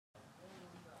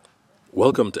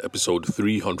Welcome to episode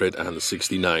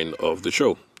 369 of the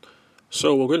show.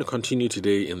 So we're going to continue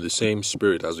today in the same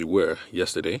spirit as we were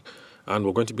yesterday, and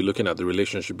we're going to be looking at the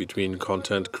relationship between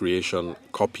content creation,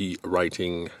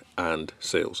 copywriting, and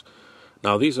sales.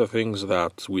 Now, these are things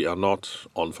that we are not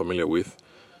unfamiliar with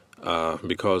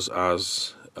because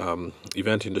as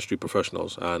event industry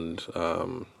professionals and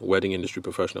wedding industry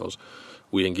professionals,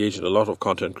 we engage in a lot of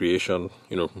content creation.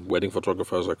 Wedding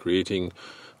photographers are creating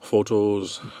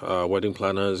photos, wedding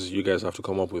planners. You guys have to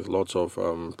come up with lots of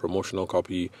promotional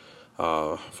copy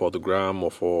for the gram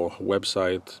or for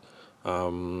website.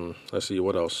 Let's see,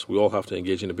 what else? We all have to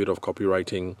engage in a bit of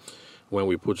copywriting when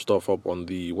we put stuff up on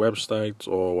the website,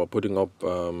 or we're putting up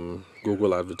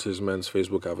Google advertisements,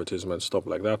 Facebook advertisements, stuff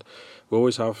like that. We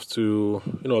always have to,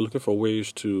 looking for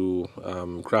ways to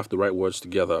craft the right words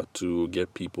together to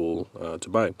get people to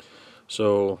buy.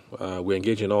 So we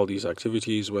engage in all these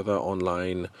activities, whether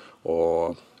online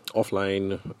or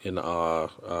offline, in our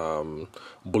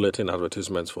bulletin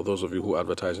advertisements for those of you who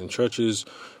advertise in churches,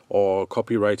 or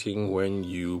copywriting when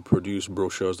you produce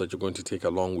brochures that you're going to take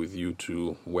along with you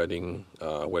to wedding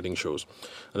shows.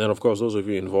 And then, of course, those of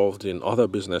you involved in other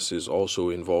businesses also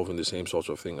involved in the same sort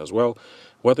of thing as well.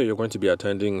 Whether you're going to be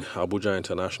attending Abuja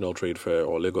International Trade Fair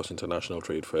or Lagos International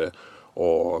Trade Fair,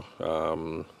 or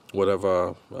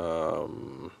whatever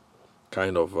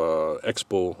kind of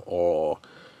expo or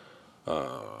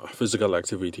physical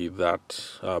activity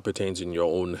that pertains in your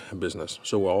own business.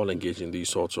 So we're all engaged in these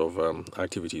sorts of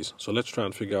activities. So let's try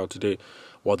and figure out today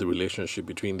what the relationship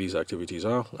between these activities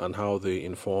are and how they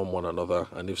inform one another,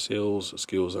 and if sales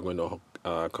skills are going to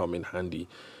come in handy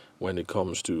when it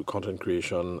comes to content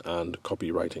creation and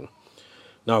copywriting.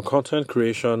 Now, content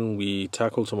creation, we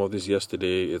tackled some of this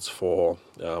yesterday. It's for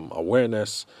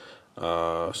awareness.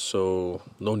 So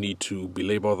no need to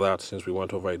belabor that since we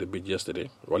went over it a bit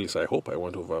yesterday. Or at least I hope I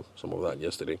went over some of that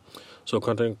yesterday. So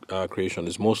content creation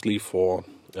is mostly for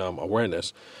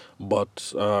awareness, but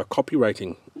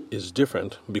copywriting is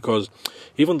different, because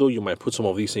even though you might put some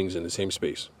of these things in the same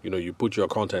space, you put your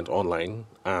content online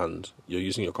and you're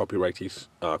using your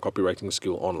copywriting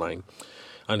skill online.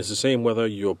 And it's the same whether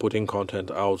you're putting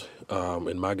content out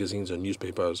in magazines and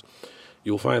newspapers.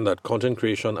 You'll find that content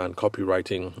creation and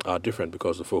copywriting are different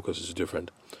because the focus is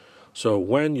different. So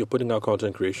when you're putting out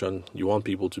content creation, you want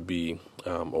people to be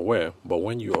aware. But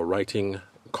when you are writing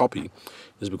copy,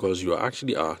 it's because you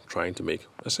actually are trying to make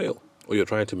a sale, or you're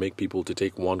trying to make people to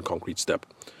take one concrete step.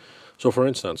 So for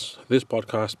instance, this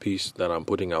podcast piece that I'm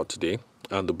putting out today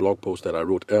and the blog post that I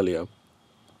wrote earlier,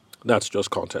 that's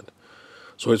just content.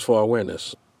 So it's for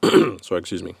awareness. So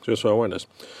it's for awareness.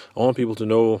 I want people to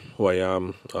know who I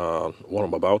am, what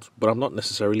I'm about, but I'm not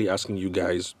necessarily asking you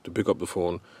guys to pick up the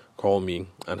phone, call me,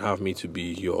 and have me to be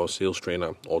your sales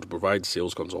trainer or to provide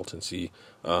sales consultancy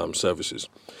services.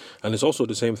 And it's also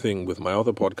the same thing with my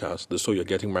other podcast, the So You're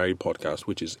Getting Married podcast,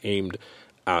 which is aimed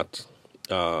at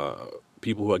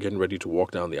people who are getting ready to walk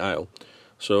down the aisle.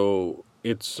 So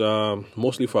it's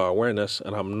mostly for awareness,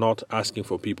 and I'm not asking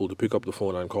for people to pick up the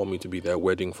phone and call me to be their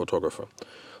wedding photographer.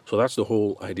 So that's the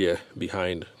whole idea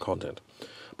behind content.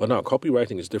 But now,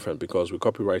 copywriting is different, because with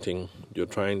copywriting, you're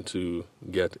trying to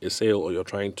get a sale, or you're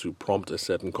trying to prompt a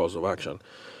certain course of action.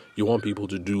 You want people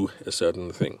to do a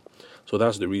certain thing. So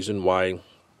that's the reason why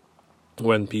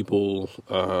when you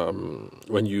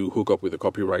hook up with a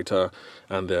copywriter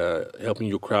and they're helping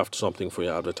you craft something for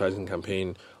your advertising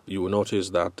campaign, you will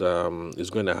notice that it's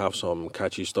going to have some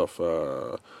catchy stuff,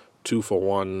 2 for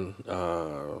 1,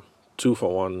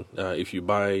 if you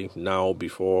buy now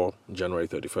before January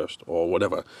 31st or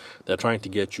whatever. They're trying to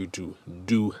get you to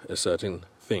do a certain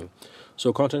thing.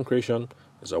 So content creation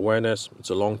is awareness.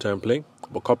 It's a long-term play.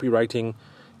 But copywriting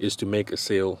is to make a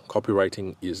sale.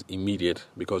 Copywriting is immediate,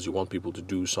 because you want people to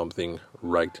do something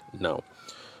right now.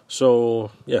 So,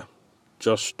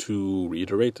 just to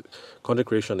reiterate, content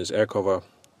creation is air cover,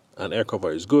 and air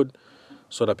cover is good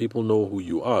so that people know who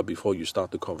you are before you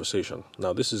start the conversation.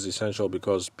 Now, this is essential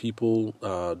because people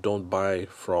buy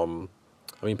from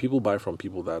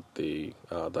people that they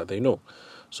know.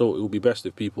 So it would be best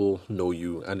if people know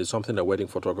you, and it's something that wedding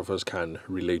photographers can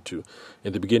relate to.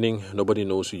 In the beginning, nobody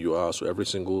knows who you are, so every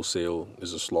single sale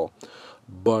is a slog.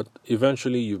 But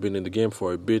eventually, you've been in the game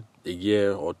for a bit, a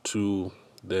year or two,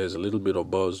 there's a little bit of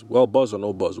buzz. Well, buzz or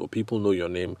no buzz, or people know your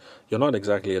name. You're not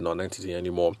exactly a non-entity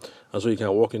anymore. And so you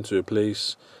can walk into a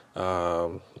place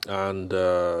and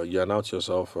you announce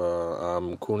yourself,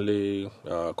 I'm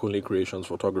Kunle Creations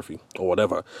Photography or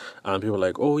whatever. And people are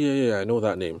like, oh, yeah, I know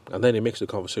that name. And then it makes the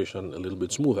conversation a little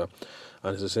bit smoother.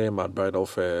 And it's the same at bridal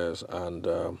fairs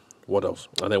and What else?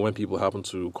 And then when people happen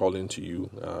to call into you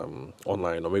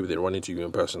online, or maybe they run into you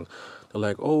in person, they're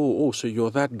like, so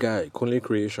you're that guy, Kunle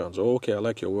Creations. Oh, okay, I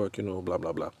like your work, blah,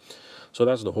 blah, blah. So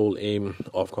that's the whole aim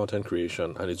of content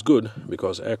creation. And it's good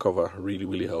because air cover really,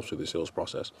 really helps with the sales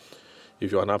process.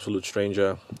 If you're an absolute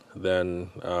stranger, then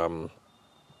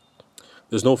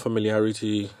there's no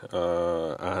familiarity,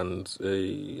 and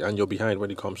you're behind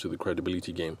when it comes to the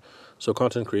credibility game. So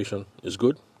content creation is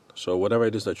good. So whatever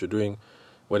it is that you're doing,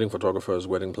 wedding photographers,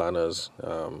 wedding planners,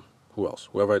 who else?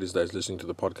 Whoever it is that is listening to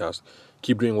the podcast,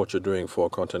 keep doing what you're doing for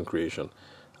content creation.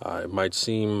 It might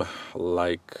seem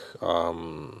like a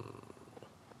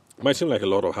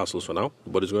lot of hassles for now,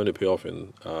 but it's going to pay off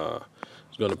in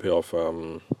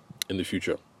the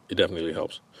future. It definitely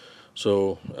helps.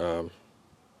 So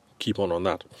keep on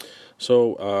that.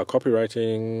 So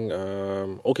copywriting.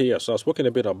 So I've spoken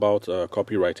a bit about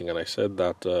copywriting, and I said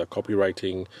that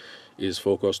copywriting is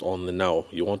focused on the now.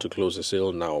 You want to close a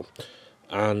sale now.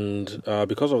 And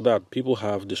because of that, people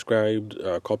have described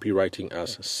copywriting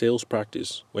as sales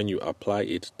practice when you apply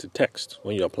it to text,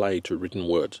 when you apply it to written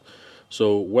words.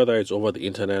 So whether it's over the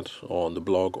internet or on the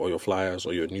blog or your flyers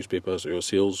or your newspapers or your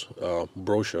sales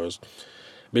brochures,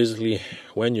 basically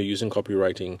when you're using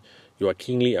copywriting, you are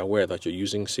keenly aware that you're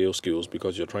using sales skills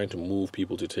because you're trying to move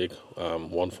people to take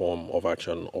one form of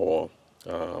action or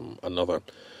another.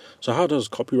 So how does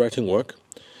copywriting work?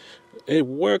 It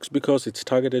works because it's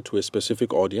targeted to a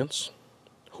specific audience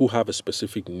who have a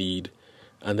specific need,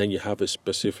 and then you have a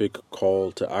specific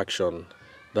call to action.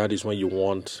 That is when you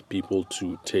want people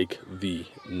to take the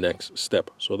next step.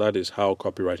 So that is how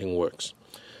copywriting works.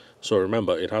 So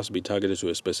remember, it has to be targeted to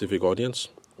a specific audience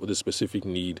with a specific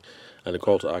need and a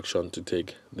call to action to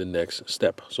take the next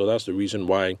step. So that's the reason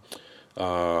why,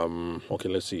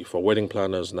 let's see, for wedding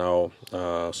planners now,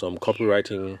 some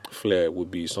copywriting flair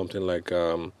would be something like,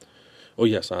 and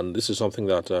this is something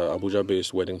that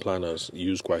Abuja-based wedding planners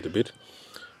use quite a bit.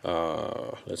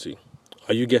 Let's see.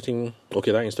 Are you getting, that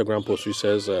Instagram post which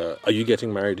says, are you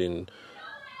getting married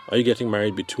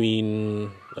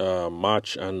between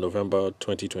March and November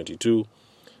 2022?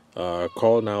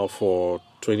 Call now for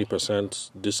 20%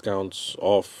 discounts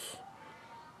off.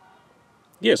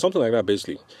 Yeah, something like that,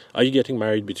 basically. Are you getting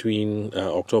married between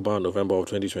October and November of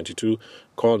 2022?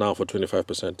 Call now for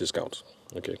 25% discount.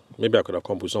 Okay, maybe I could have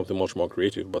come up with something much more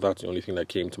creative, but that's the only thing that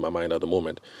came to my mind at the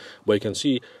moment. But you can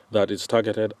see that it's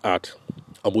targeted at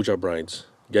Abuja brides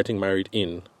getting married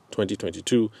in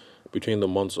 2022 between the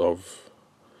months of...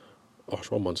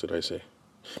 what months did I say?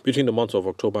 Between the months of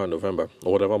October and November,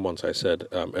 or whatever months I said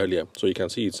earlier. So you can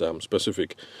see it's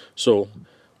specific. So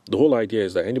the whole idea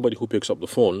is that anybody who picks up the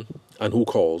phone and who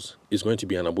calls is going to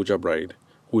be an Abuja bride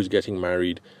who is getting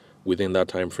married within that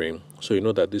time frame. So you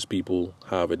know that these people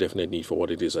have a definite need for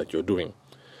what it is that you're doing.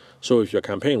 So if your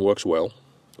campaign works well,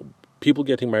 people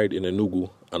getting married in Enugu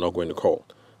are not going to call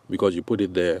because you put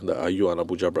it there that are you an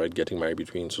Abuja bride getting married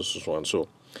between so and so.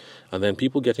 And then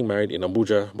people getting married in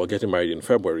Abuja but getting married in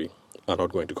February are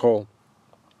not going to call.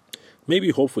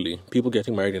 Maybe, hopefully, people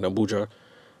getting married in Abuja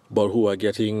but who are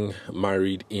getting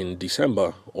married in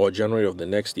December or January of the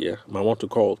next year might want to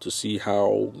call to see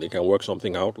how they can work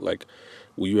something out. Like,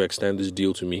 will you extend this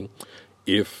deal to me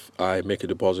if I make a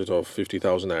deposit of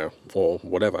 50,000 naira or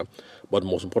whatever? But the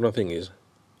most important thing is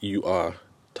you are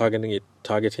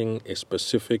targeting a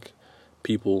specific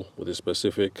people with a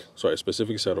specific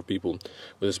set of people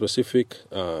with a specific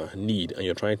need, and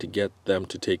you're trying to get them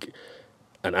to take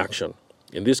an action.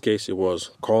 In this case, it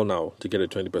was call now to get a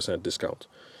 20% discount.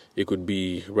 It could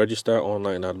be register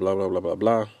online at blah, blah, blah, blah,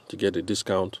 blah to get a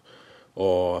discount.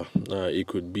 Or it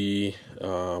could be,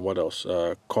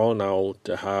 call now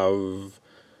to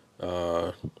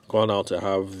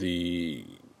have the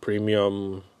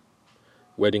premium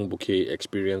wedding bouquet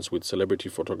experience with celebrity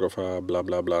photographer, blah,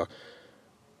 blah, blah.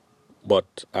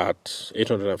 But at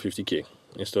 850k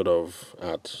instead of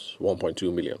at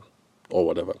 1.2 million or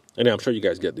whatever. Anyway, I'm sure you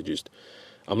guys get the gist.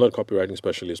 I'm not a copywriting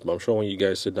specialist, but I'm sure when you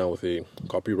guys sit down with a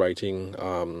copywriting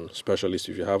specialist,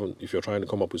 if you're trying to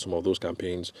come up with some of those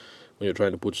campaigns, when you're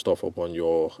trying to put stuff up on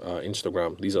your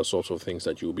Instagram, these are sorts of things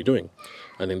that you'll be doing.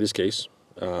 And in this case,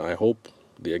 I hope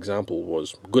the example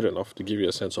was good enough to give you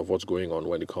a sense of what's going on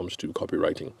when it comes to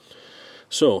copywriting.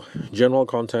 So, general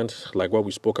content, like what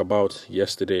we spoke about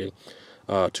yesterday,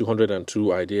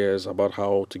 202 ideas about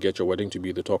how to get your wedding to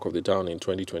be the talk of the town in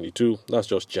 2022. That's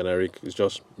just generic. It's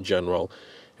just general.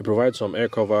 It provides some air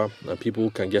cover, and people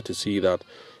can get to see that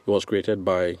it was created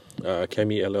by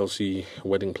Kemi LLC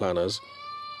Wedding Planners.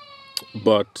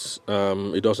 But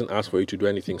it doesn't ask for you to do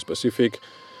anything specific.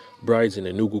 Brides in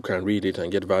Enugu can read it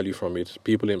and get value from it.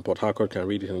 People in Port Harcourt can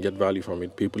read it and get value from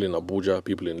it. People in Abuja,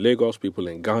 people in Lagos, people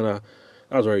in Ghana.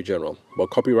 That's very general. But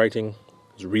copywriting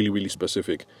is really, really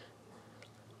specific.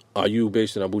 Are you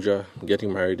based in Abuja,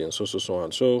 getting married in so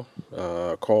and so?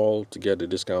 Call to get the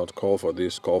discount, call for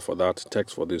this, call for that,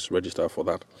 text for this, register for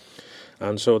that.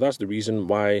 And so that's the reason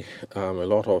why a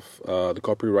lot of the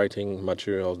copywriting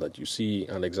materials that you see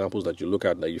and examples that you look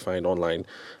at that you find online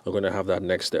are going to have that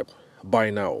next step.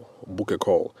 Buy now, book a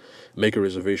call, make a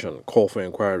reservation, call for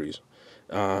inquiries.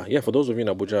 For those of you in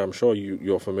Abuja, I'm sure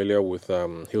you're familiar with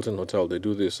Hilton Hotel. They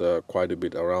do this quite a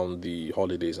bit around the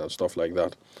holidays and stuff like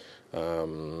that.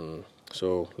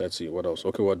 So let's see, what else?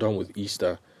 Okay, we're done with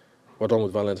Easter. We're done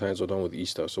with Valentine's, we're done with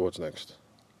Easter. So what's next?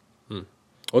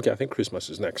 Okay, I think Christmas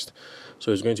is next.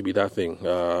 So it's going to be that thing.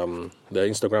 The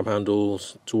Instagram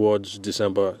handles towards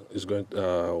December is going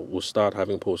will start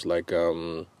having posts like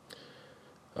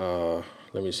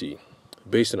let me see.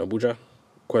 Based in Abuja? ?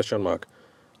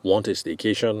 Want a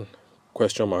staycation? ?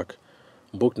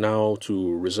 Book now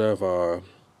to reserve our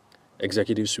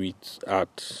executive suite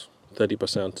at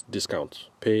 30% discount.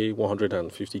 Pay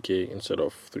 150k instead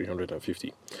of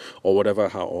 350, or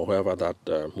however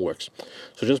that works.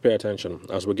 So just pay attention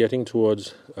as we're getting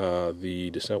towards the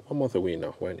December. 1 month away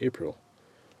now. We're in April.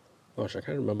 Gosh, I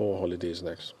can't remember what holiday is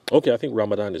next. Okay, I think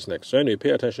Ramadan is next. So anyway,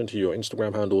 pay attention to your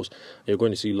Instagram handles. You're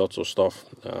going to see lots of stuff.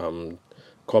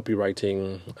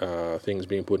 Copywriting, things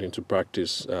being put into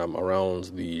practice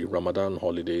around the Ramadan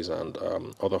holidays and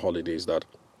other holidays that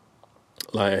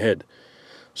lie ahead.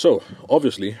 So,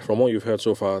 obviously, from what you've heard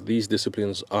so far, these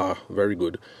disciplines are very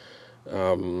good.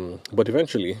 But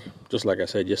eventually, just like I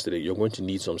said yesterday, you're going to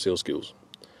need some sales skills.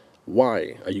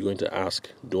 Why are you going to ask,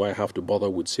 do I have to bother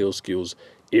with sales skills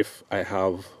if I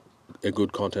have a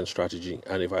good content strategy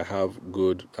and if I have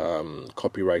good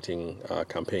copywriting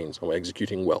campaigns and we're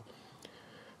executing well?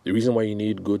 The reason why you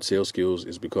need good sales skills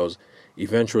is because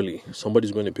eventually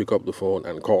somebody's going to pick up the phone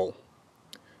and call.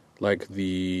 Like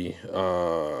the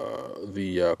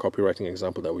copywriting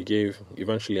example that we gave,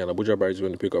 eventually an Abuja bride is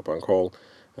going to pick up and call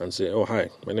and say, oh, hi,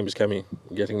 my name is Kemi,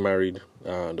 getting married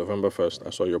November 1st.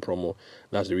 I saw your promo.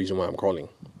 That's the reason why I'm calling.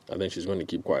 And then she's going to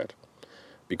keep quiet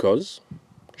because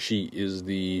she is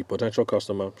the potential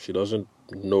customer. She doesn't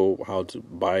know how to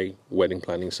buy wedding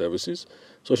planning services.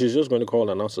 So she's just going to call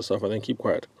and announce herself and then keep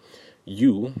quiet.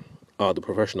 You are the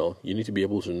professional. You need to be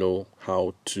able to know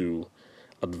how to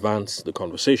advance the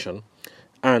conversation.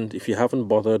 And if you haven't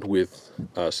bothered with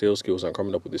sales skills and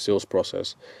coming up with the sales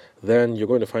process, then you're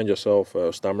going to find yourself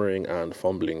stammering and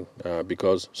fumbling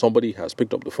because somebody has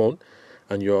picked up the phone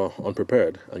and you're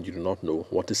unprepared and you do not know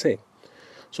what to say.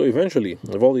 So eventually,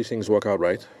 if all these things work out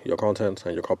right, your content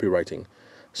and your copywriting,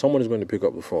 someone is going to pick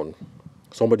up the phone.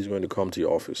 Somebody's going to come to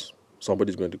your office.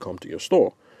 Somebody's going to come to your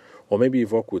store. Or maybe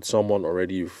you've worked with someone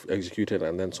already, you've executed,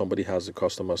 and then somebody has a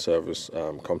customer service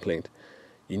complaint.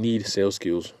 You need sales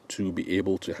skills to be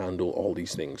able to handle all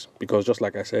these things. Because just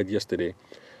like I said yesterday,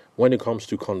 when it comes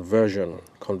to conversion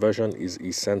is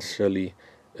essentially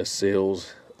a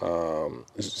sales,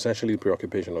 is essentially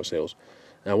preoccupation of sales.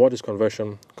 And what is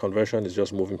conversion? Conversion is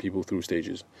just moving people through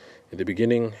stages. In the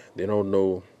beginning, they don't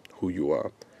know who you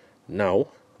are. Now,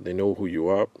 they know who you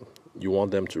are. You want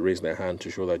them to raise their hand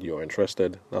to show that you're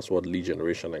interested. That's what lead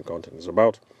generation and content is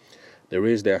about. They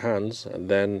raise their hands and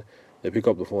then they pick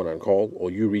up the phone and call, or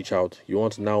you reach out. You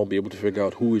want to now be able to figure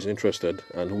out who is interested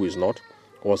and who is not.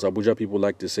 Or as Abuja people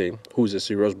like to say, who is a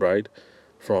serious bride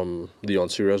from the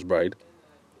unserious bride.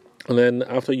 And then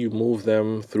after you move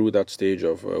them through that stage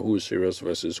of who is serious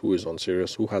versus who is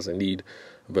unserious, who has a need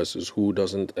versus who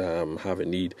doesn't have a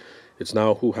need, it's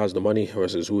now who has the money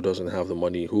versus who doesn't have the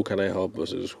money, who can I help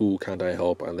versus who can't I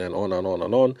help, and then on and on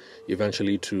and on,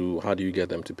 eventually to how do you get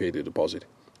them to pay the deposit.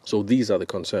 So these are the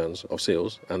concerns of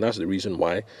sales, and that's the reason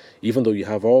why, even though you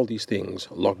have all these things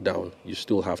locked down, you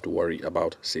still have to worry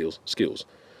about sales skills.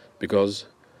 Because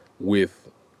with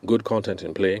good content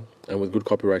in play and with good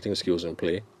copywriting skills in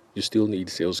play, you still need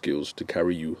sales skills to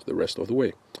carry you the rest of the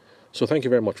way. So thank you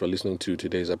very much for listening to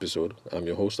today's episode. I'm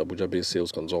your host, Abuja-based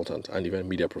sales consultant and event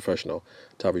media professional,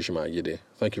 Tavishima Ayede.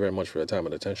 Thank you very much for your time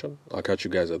and attention. I'll catch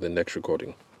you guys at the next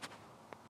recording.